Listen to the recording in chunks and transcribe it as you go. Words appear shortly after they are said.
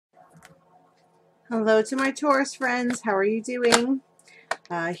Hello to my Taurus friends. How are you doing?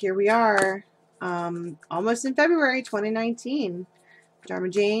 Here we are, almost in February 2019. Dharma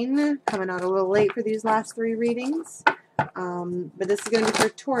Jane coming out a little late for these last three readings. But this is going to be for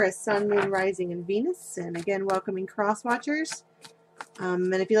Taurus, Sun, Moon, Rising, and Venus. And again, welcoming cross watchers.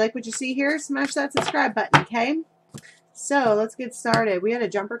 And if you like what you see here, smash that subscribe button, okay? So let's get started. We had a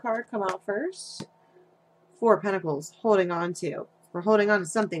jumper card come out first. Four of Pentacles, holding on to. We're holding on to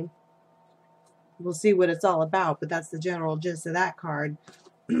something. We'll see what it's all about, but that's the general gist of that card.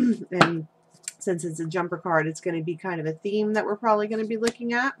 And since it's a jumper card, it's going to be kind of a theme that we're probably going to be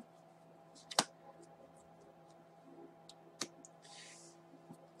looking at.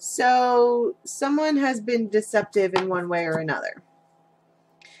 So someone has been deceptive in one way or another.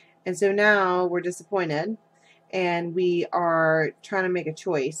 And so now we're disappointed and we are trying to make a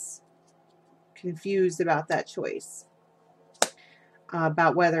choice, confused about that choice.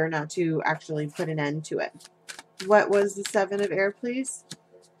 About whether or not to actually put an end to it. What was the Seven of Air, please?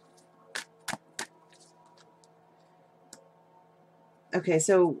 Okay,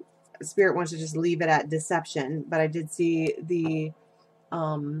 so Spirit wants to just leave it at deception, but I did see the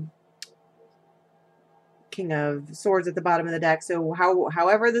King of Swords at the bottom of the deck. So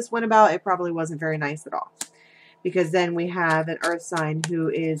however this went about, it probably wasn't very nice at all. Because then we have an earth sign who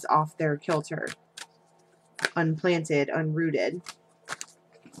is off their kilter, unplanted, unrooted.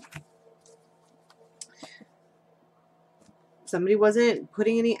 Somebody wasn't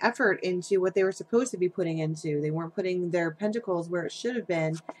putting any effort into what they were supposed to be putting into. They weren't putting their pentacles where it should have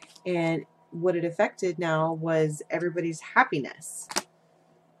been. And what it affected now was everybody's happiness.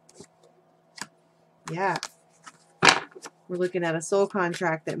 Yeah. We're looking at a soul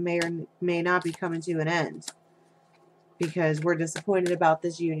contract that may or may not be coming to an end. Because we're disappointed about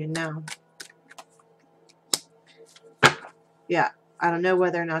this union now. Yeah. I don't know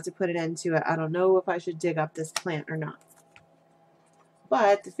whether or not to put an end to it. I don't know if I should dig up this plant or not.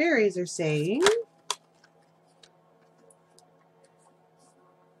 But the fairies are saying,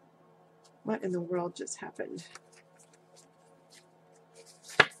 what in the world just happened?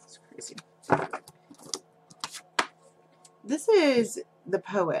 It's crazy. This is the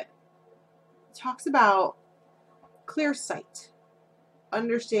poet. It talks about clear sight,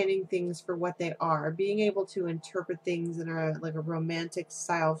 understanding things for what they are, being able to interpret things in a romantic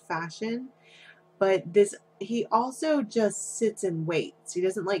style fashion. But he also just sits and waits. He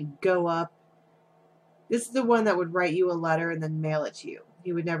doesn't go up. This is the one that would write you a letter and then mail it to you.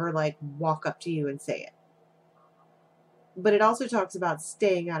 He would never walk up to you and say it. But it also talks about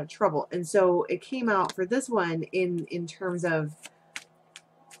staying out of trouble. And so it came out for this one in terms of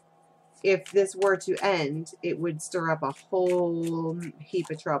if this were to end, it would stir up a whole heap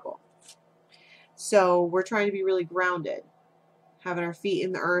of trouble. So we're trying to be really grounded, having our feet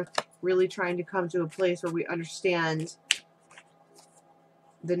in the earth, really trying to come to a place where we understand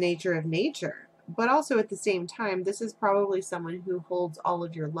the nature of nature. But also at the same time, this is probably someone who holds all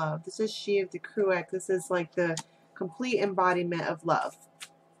of your love. This is She of the Cruek. This is the complete embodiment of love.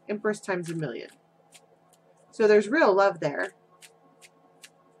 Empress times a million. So there's real love there.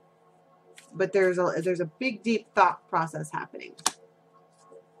 But there's a big, deep thought process happening.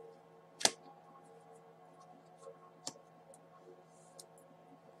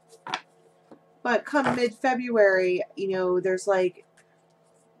 But come mid-February, there's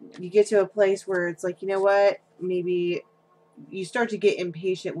you get to a place where it's you know what? Maybe you start to get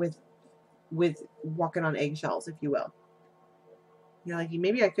impatient with walking on eggshells, if you will. You're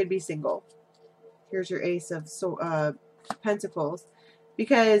maybe I could be single. Here's your Ace of Pentacles.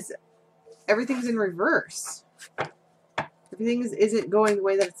 Because everything's in reverse. Everything isn't going the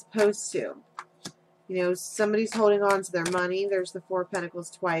way that it's supposed to. Somebody's holding on to their money. There's the Four of Pentacles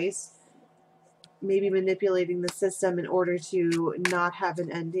twice. Maybe manipulating the system in order to not have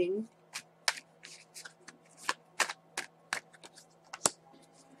an ending.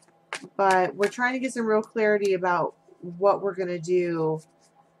 But we're trying to get some real clarity about what we're going to do.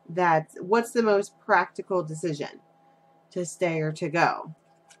 What's the most practical decision? To stay or to go?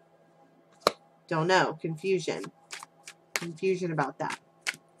 Don't know. Confusion. Confusion about that.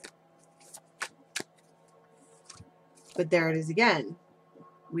 But there it is again.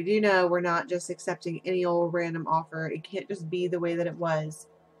 We do know we're not just accepting any old random offer. It can't just be the way that it was.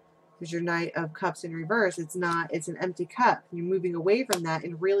 There's your Knight of Cups in reverse. It's an empty cup. You're moving away from that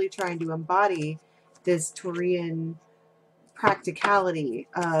and really trying to embody this Taurian practicality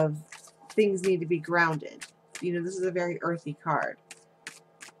of things need to be grounded. This is a very earthy card.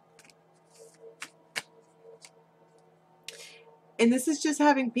 And this is just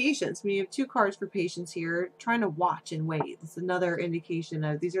having patience. We have two cards for patience here. Trying to watch and wait. It's another indication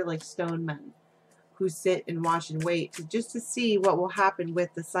of these are like stone men. who sit and watch and wait just to see what will happen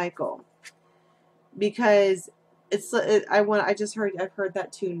with the cycle. Because I've heard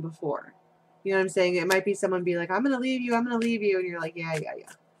that tune before. You know what I'm saying? It might be someone be like, I'm going to leave you, I'm going to leave you. And you're like, yeah.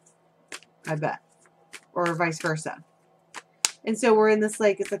 I bet. Or vice versa. And so we're in this,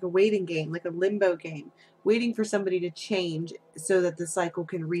 like, it's like a waiting game, like a limbo game, waiting for somebody to change so that the cycle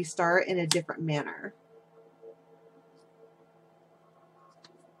can restart in a different manner.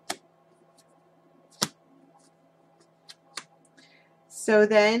 So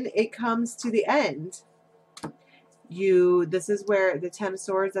then it comes to the end. This is where the Ten of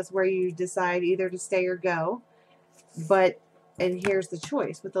Swords, that's where you decide either to stay or go. And here's the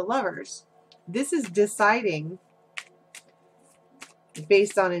choice with the Lovers. This is deciding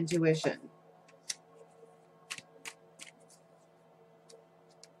based on intuition.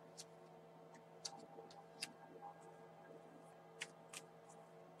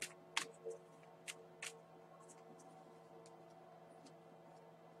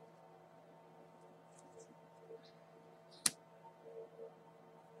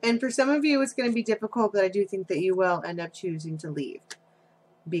 And for some of you, it's going to be difficult, but I do think that you will end up choosing to leave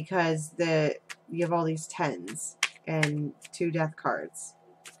because you have all these 10s and 2 death cards.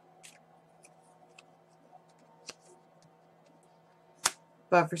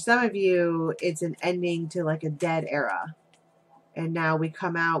 But for some of you, it's an ending to like a dead era. And now we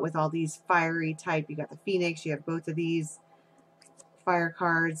come out with all these fiery type. You got the Phoenix, you have both of these fire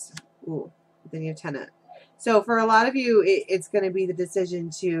cards. Ooh, then you have Tenet. So for a lot of you, it's going to be the decision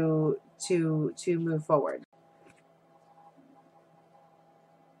to move forward.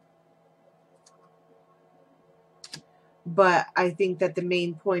 But I think that the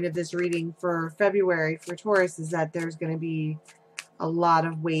main point of this reading for February for Taurus is that there's going to be a lot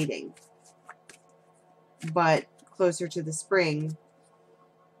of waiting. But closer to the spring,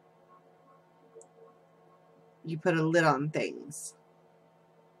 you put a lid on things.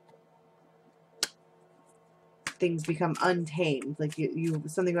 Things become untamed. Like you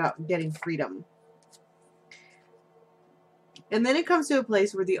something about getting freedom. And then it comes to a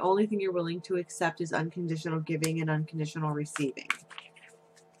place where the only thing you're willing to accept is unconditional giving and unconditional receiving.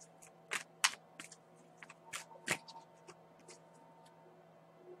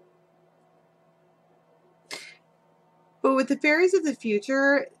 But with the Fairies of the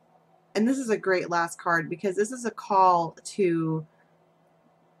Future, and this is a great last card because this is a call to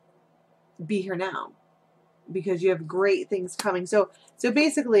be here now. Because you have great things coming. So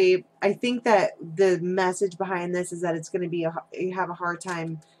basically, I think that the message behind this is that it's going to be you have a hard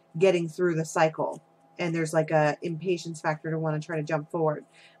time getting through the cycle, and there's like a impatience factor to want to try to jump forward.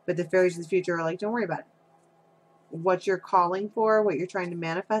 But the Fairies of the Future are like, don't worry about it. What you're calling for, what you're trying to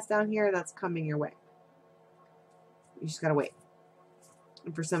manifest down here, that's coming your way. You just gotta wait.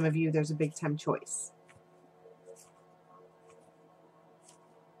 And for some of you, there's a big time choice.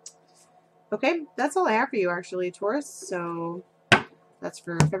 Okay, that's all I have for you, actually, Taurus. So that's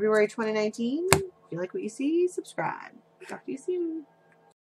for February 2019. If you like what you see, subscribe. Talk to you soon.